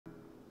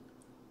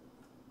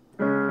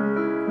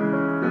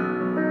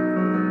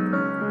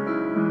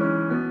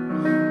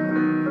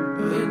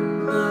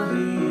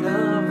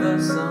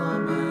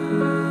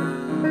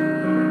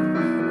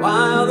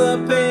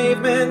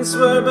streets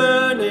were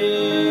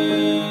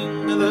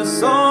burning. The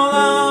soul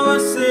of a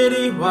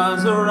city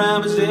was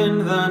ravaged in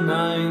the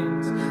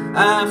night,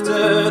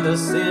 after the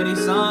city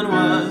sun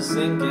was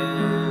sinking.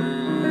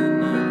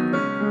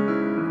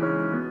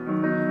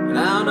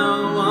 Now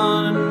no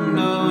one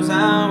knows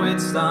how it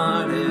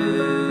started,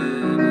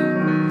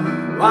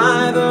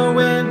 why the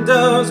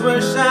windows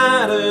were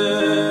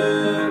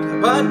shattered,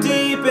 but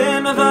deep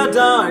in the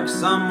dark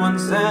someone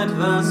set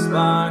the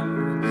spark,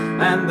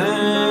 and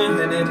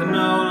then it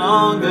no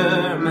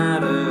longer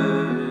mattered.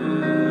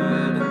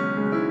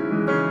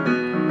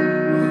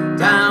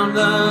 Down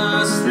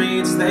the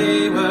streets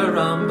they were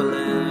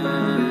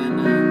rumbling,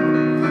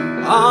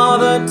 all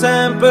the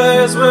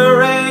tempers were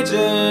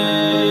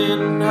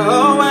raging.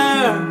 Oh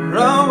where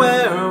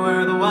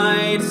were the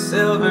white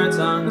silver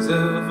tongues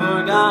who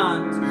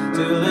forgot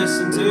to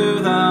listen to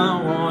the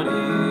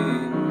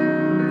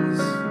warnings?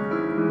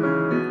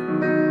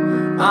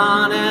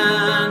 On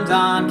and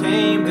on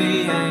came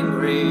the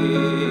angry,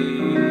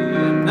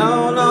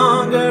 no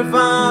longer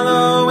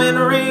following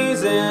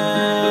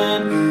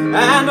reason,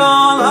 and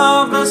all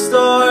of the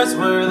stores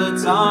were the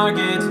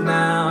target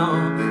now,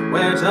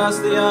 where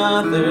just the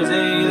other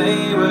day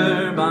they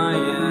were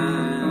buying.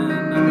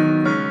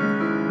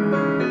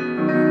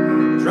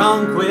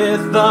 Drunk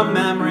with the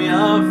memory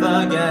of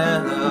the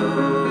ghetto,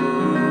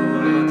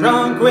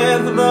 drunk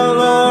with the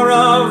lure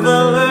of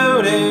the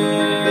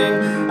looting,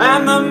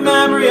 and the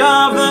memory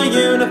of the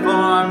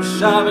uniform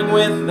shoving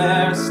with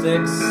their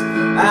sticks,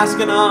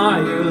 asking,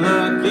 are you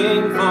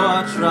looking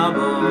for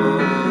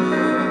trouble?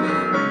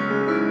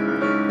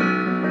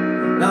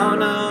 No,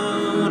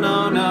 no,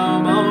 no, no,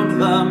 moaned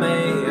the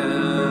mayor,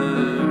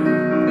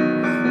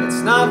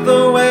 it's not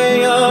the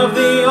way of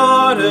the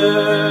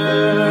order.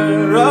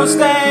 Oh,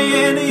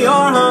 stay in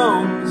your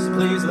homes,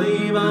 please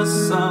leave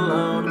us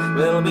alone,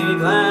 we'll be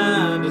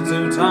glad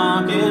to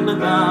talk in the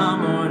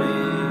morning.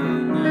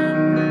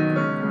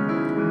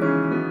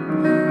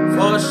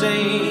 For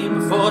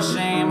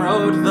shame,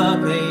 wrote the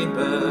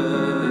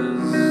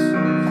papers,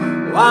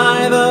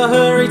 why the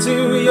hurry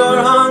to your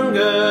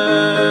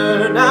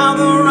hunger? Now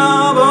the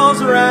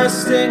rubble's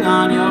resting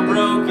on your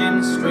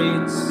broken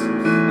streets,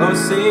 oh,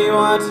 see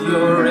what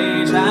your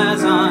rage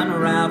has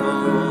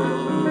unraveled.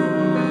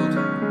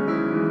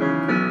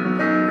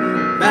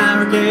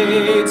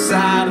 Barricades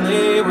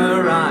sadly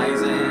were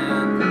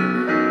rising,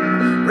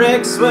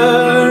 bricks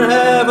were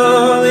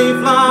heavily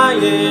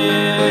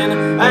flying,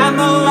 and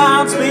the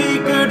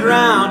loudspeaker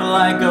drowned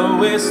like a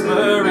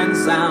whispering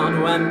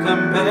sound when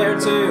compared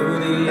to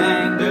the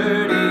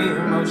angered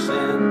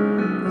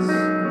emotions.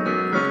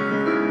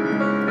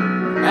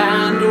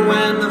 And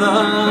when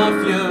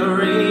the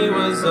fury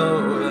was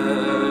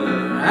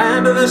over,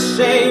 and the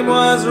shame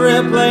was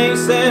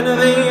replacing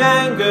the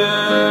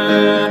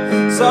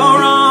anger, so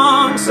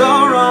wrong,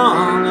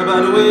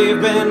 but we've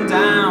been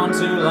down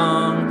too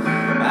long,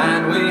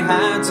 and we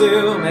had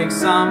to make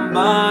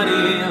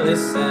somebody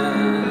listen.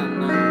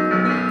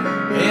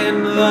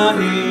 In the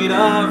heat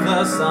of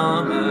the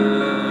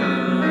summer,